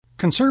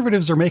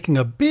Conservatives are making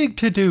a big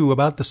to-do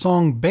about the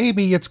song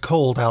Baby It's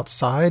Cold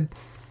Outside,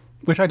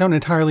 which I don't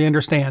entirely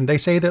understand. They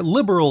say that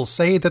liberals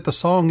say that the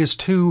song is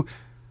too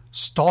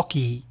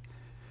stalky,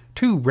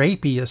 too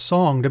rapey a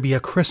song to be a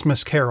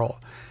Christmas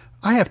carol.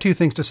 I have two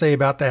things to say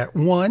about that.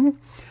 One,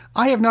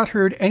 I have not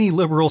heard any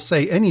liberals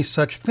say any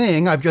such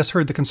thing. I've just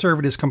heard the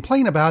conservatives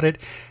complain about it.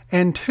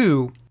 And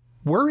two,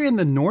 we're in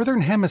the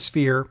Northern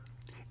Hemisphere.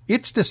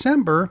 It's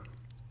December.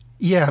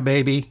 Yeah,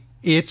 baby,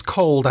 it's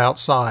cold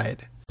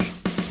outside.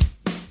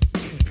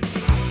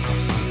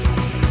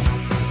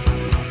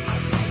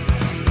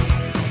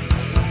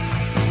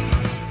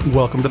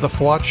 Welcome to the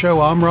FWOT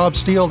Show. I'm Rob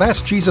Steele.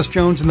 That's Jesus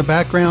Jones in the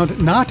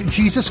background, not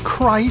Jesus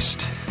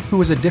Christ,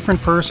 who is a different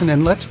person.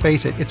 And let's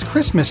face it, it's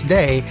Christmas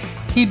Day.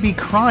 He'd be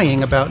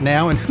crying about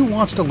now, and who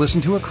wants to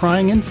listen to a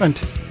crying infant?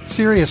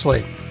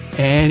 Seriously.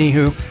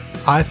 Anywho,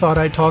 I thought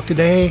I'd talk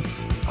today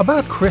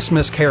about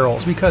Christmas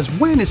carols, because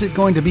when is it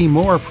going to be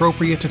more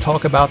appropriate to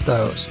talk about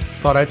those?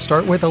 Thought I'd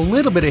start with a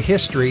little bit of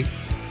history.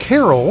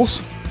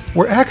 Carols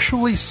were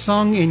actually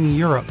sung in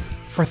Europe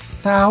for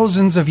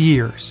thousands of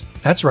years.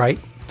 That's right.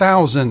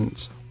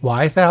 Thousands.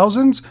 Why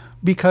thousands?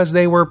 Because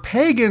they were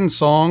pagan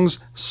songs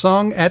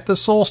sung at the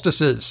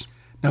solstices.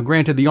 Now,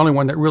 granted, the only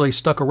one that really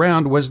stuck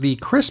around was the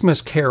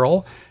Christmas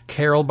carol.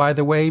 Carol, by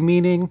the way,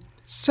 meaning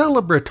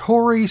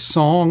celebratory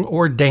song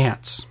or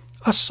dance.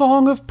 A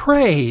song of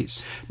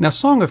praise. Now,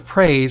 song of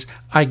praise,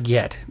 I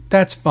get.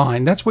 That's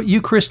fine. That's what you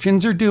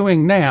Christians are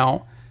doing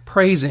now.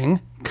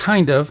 Praising,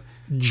 kind of,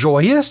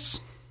 joyous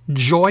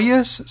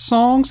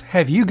songs.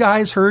 Have you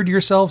guys heard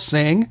yourself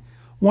sing?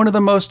 One of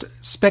the most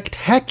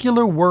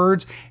spectacular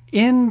words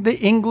in the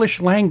English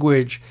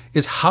language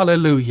is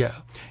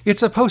hallelujah.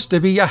 It's supposed to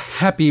be a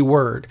happy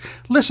word.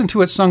 Listen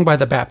to it sung by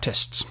the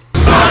Baptists.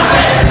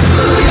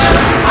 Hallelujah,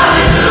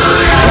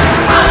 hallelujah,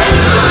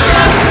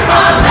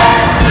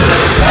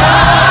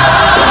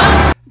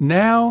 hallelujah.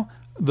 Now,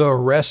 the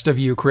rest of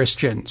you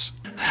Christians.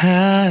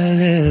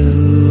 Hallelujah.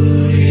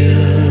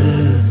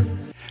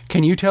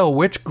 Can you tell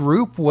which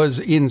group was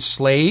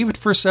enslaved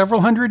for several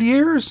hundred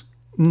years?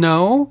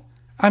 No?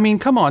 I mean,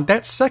 come on,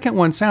 that second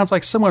one sounds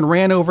like someone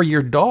ran over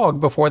your dog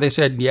before they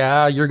said,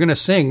 yeah, you're going to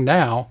sing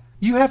now.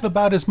 You have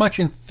about as much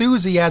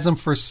enthusiasm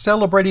for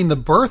celebrating the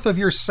birth of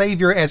your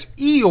Savior as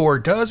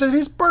Eeyore does at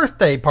his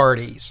birthday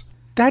parties.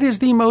 That is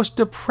the most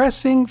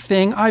depressing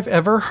thing I've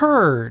ever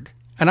heard.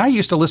 And I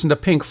used to listen to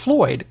Pink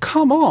Floyd.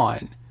 Come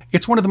on.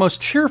 It's one of the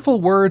most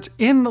cheerful words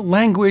in the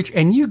language,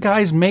 and you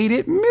guys made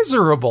it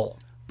miserable.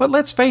 But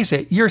let's face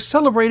it, you're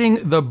celebrating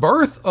the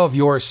birth of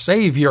your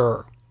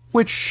Savior,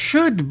 which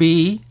should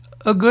be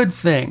a good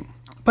thing.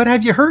 But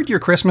have you heard your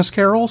Christmas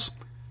carols?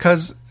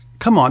 'Cause,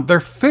 come on, they're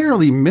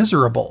fairly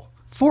miserable.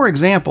 For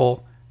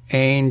example,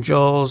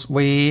 angels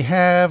we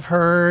have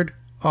heard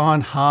on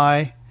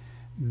high.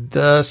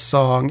 The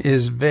song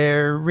is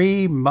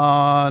very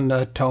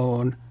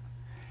monotone.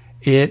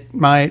 It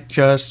might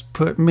just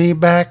put me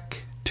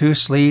back to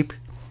sleep.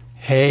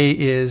 Hey,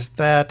 is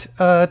that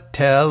a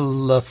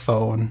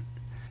telephone?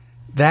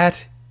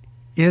 That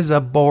is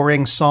a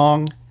boring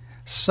song.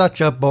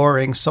 Such a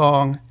boring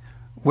song.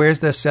 Where's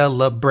the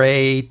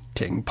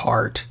celebrating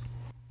part?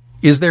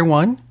 Is there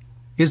one?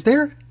 Is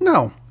there?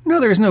 No,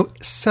 there is no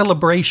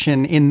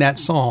celebration in that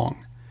song.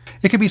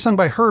 It could be sung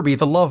by Herbie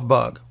the Love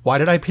Bug. Why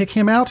did I pick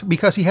him out?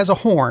 Because he has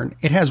a horn.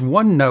 It has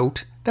one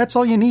note. That's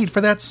all you need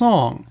for that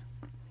song.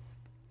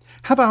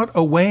 How about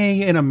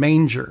Away in a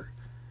Manger,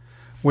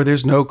 where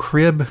there's no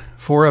crib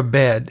for a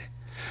bed?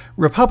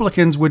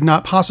 Republicans would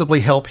not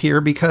possibly help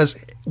here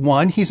because,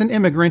 one, he's an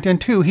immigrant,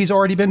 and two, he's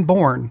already been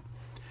born.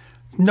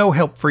 No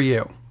help for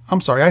you. I'm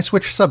sorry, I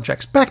switched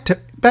subjects. Back to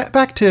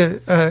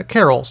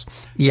carols.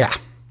 Yeah,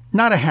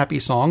 not a happy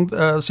song.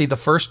 Let's see, The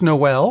First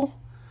Noel.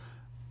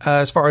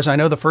 As far as I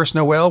know, The First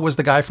Noel was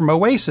the guy from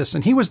Oasis,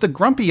 and he was the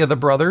grumpy of the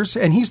brothers,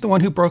 and he's the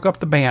one who broke up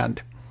the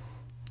band.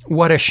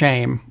 What a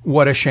shame.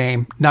 What a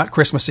shame. Not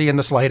Christmassy in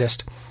the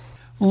slightest.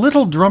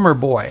 Little Drummer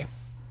Boy.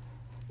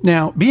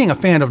 Now, being a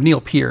fan of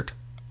Neil Peart,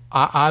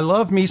 I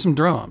love me some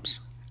drums.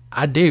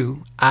 I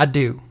do.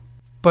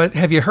 But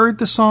have you heard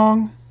the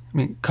song? I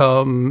mean,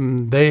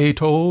 come, they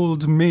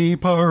told me,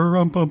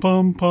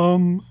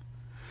 pa-rum-pum-pum-pum,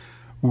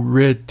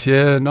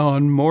 written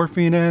on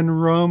morphine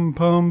and rum,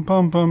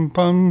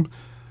 pum-pum-pum-pum,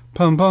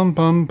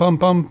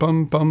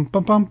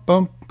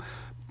 pum-pum-pum-pum-pum-pum-pum-pum-pum,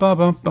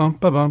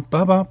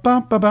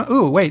 ba-bum-bum-ba-bum-ba-bum-ba-bum.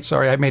 Ooh, wait,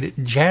 sorry, I made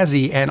it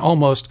jazzy and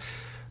almost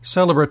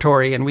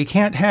celebratory, and we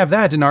can't have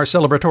that in our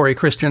celebratory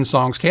Christian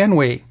songs, can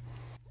we?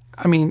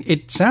 I mean,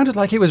 it sounded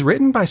like it was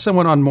written by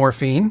someone on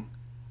morphine,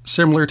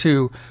 similar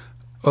to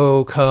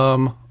 "O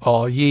come,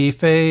 all ye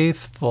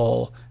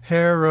faithful,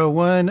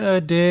 heroin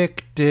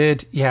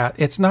addicted." Yeah,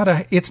 it's not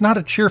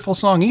a cheerful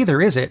song either,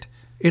 is it?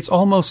 It's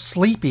almost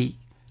sleepy.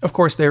 Of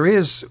course, there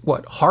is,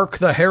 Hark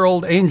the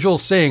Herald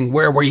Angels Sing,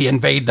 where we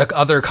invade the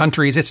other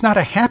countries. It's not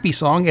a happy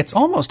song. It's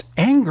almost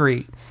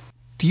angry.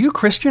 Do you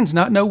Christians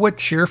not know what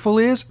cheerful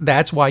is?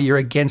 That's why you're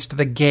against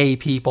the gay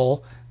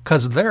people,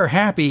 because they're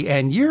happy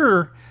and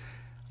you're,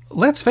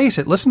 let's face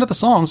it, listen to the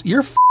songs,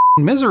 you're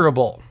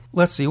miserable.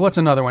 Let's see, what's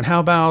another one? How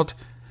about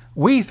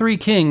We Three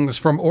Kings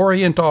from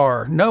Orient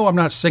are. No, I'm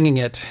not singing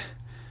it.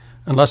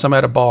 Unless I'm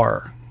at a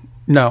bar.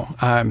 No,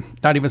 I'm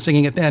not even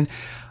singing it then.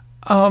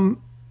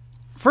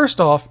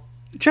 First off,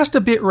 just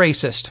a bit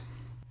racist.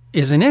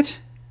 Isn't it?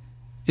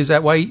 Is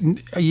that why,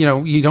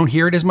 you don't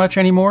hear it as much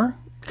anymore?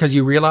 Because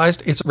you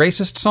realized it's a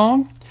racist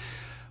song?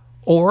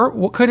 Or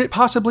what could it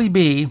possibly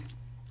be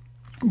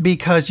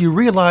because you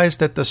realize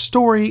that the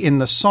story in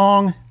the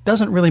song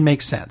doesn't really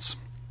make sense?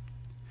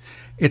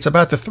 It's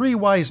about the three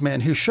wise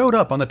men who showed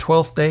up on the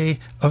 12th day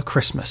of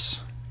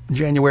Christmas.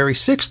 January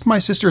 6th, my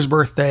sister's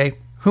birthday.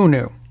 Who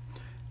knew?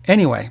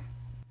 Anyway,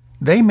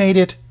 they made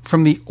it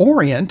from the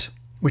Orient,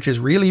 which is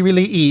really,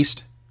 really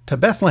east, to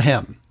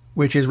Bethlehem,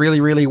 which is really,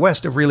 really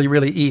west of really,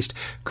 really east.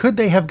 Could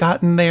they have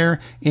gotten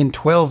there in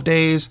 12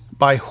 days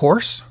by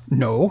horse?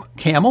 No.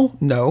 Camel?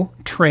 No.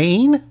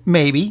 Train?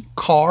 Maybe.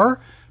 Car?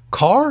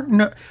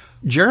 No.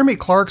 Jeremy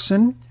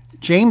Clarkson,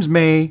 James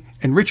May,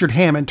 and Richard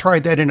Hammond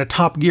tried that in a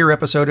Top Gear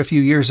episode a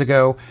few years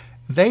ago.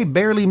 They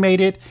barely made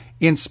it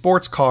in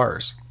sports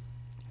cars.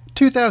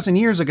 2,000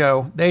 years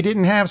ago, they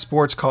didn't have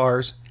sports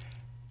cars.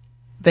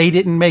 They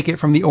didn't make it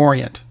from the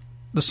Orient.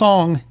 The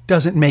song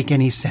doesn't make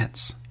any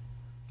sense.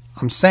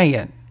 I'm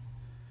saying.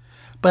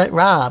 But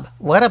Rob,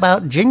 what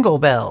about Jingle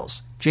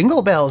Bells?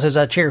 Jingle Bells is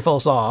a cheerful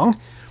song.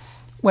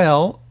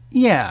 Well,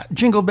 yeah,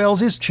 Jingle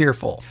Bells is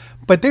cheerful.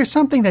 But there's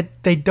something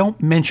that they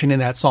don't mention in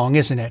that song,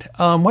 isn't it?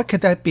 What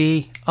could that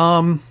be?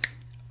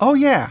 Oh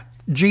yeah,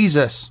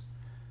 Jesus.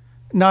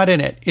 Not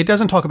in it. It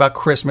doesn't talk about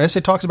Christmas.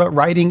 It talks about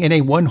riding in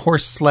a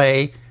one-horse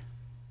sleigh.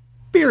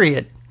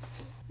 Period.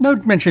 No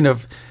mention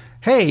of,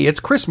 hey, it's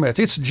Christmas,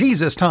 it's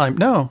Jesus time.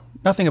 No,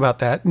 nothing about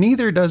that.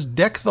 Neither does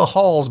Deck the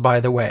Halls, by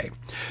the way,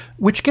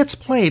 which gets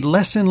played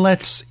less and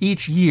less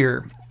each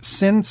year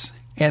since,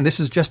 and this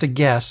is just a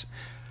guess,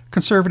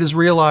 conservatives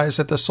realize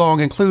that the song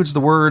includes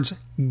the words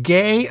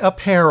gay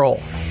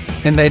apparel,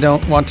 and they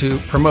don't want to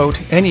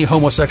promote any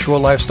homosexual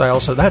lifestyle,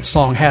 so that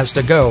song has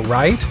to go,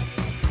 right?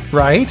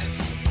 Right?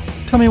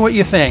 Tell me what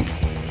you think.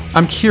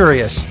 I'm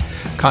curious.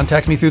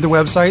 Contact me through the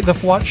website,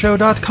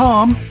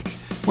 thefwotshow.com,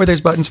 where there's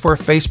buttons for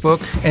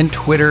Facebook and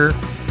Twitter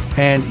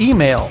and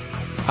email.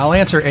 I'll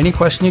answer any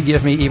question you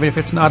give me, even if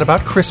it's not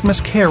about Christmas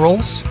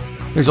carols.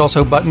 There's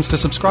also buttons to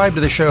subscribe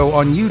to the show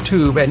on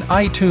YouTube and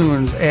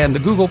iTunes and the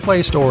Google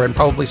Play Store and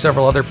probably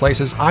several other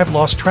places. I've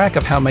lost track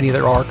of how many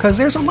there are because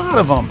there's a lot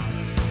of them.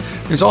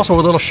 There's also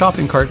a little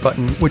shopping cart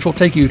button, which will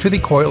take you to the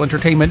Coil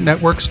Entertainment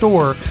Network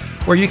store,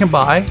 where you can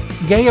buy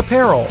gay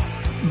apparel,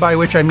 by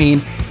which I mean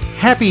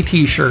happy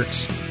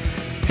t-shirts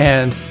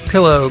and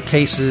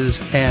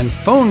pillowcases and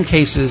phone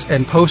cases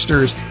and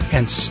posters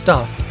and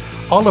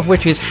stuff, all of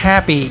which is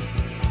happy,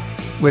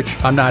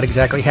 which I'm not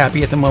exactly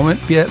happy at the moment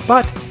yet,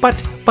 but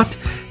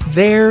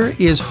there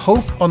is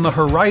hope on the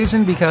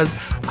horizon because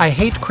I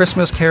hate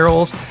Christmas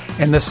carols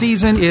and the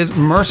season is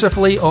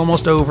mercifully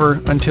almost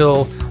over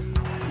until,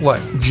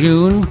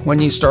 June,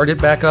 when you start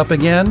it back up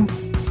again?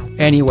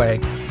 Anyway,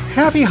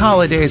 happy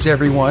holidays,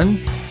 everyone,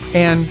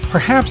 and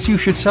perhaps you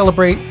should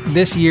celebrate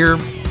this year,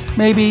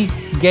 maybe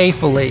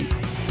gayfully,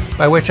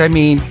 by which I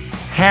mean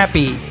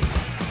happy.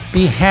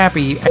 Be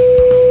happy.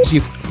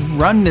 You've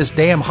run this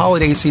damn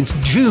holiday since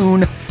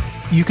June,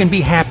 you can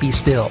be happy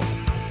still.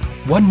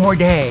 One more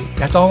day,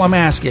 that's all I'm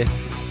asking.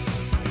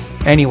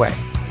 Anyway,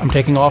 I'm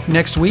taking off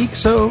next week,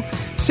 so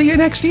see you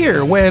next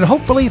year when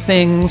hopefully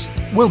things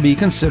will be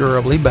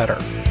considerably better.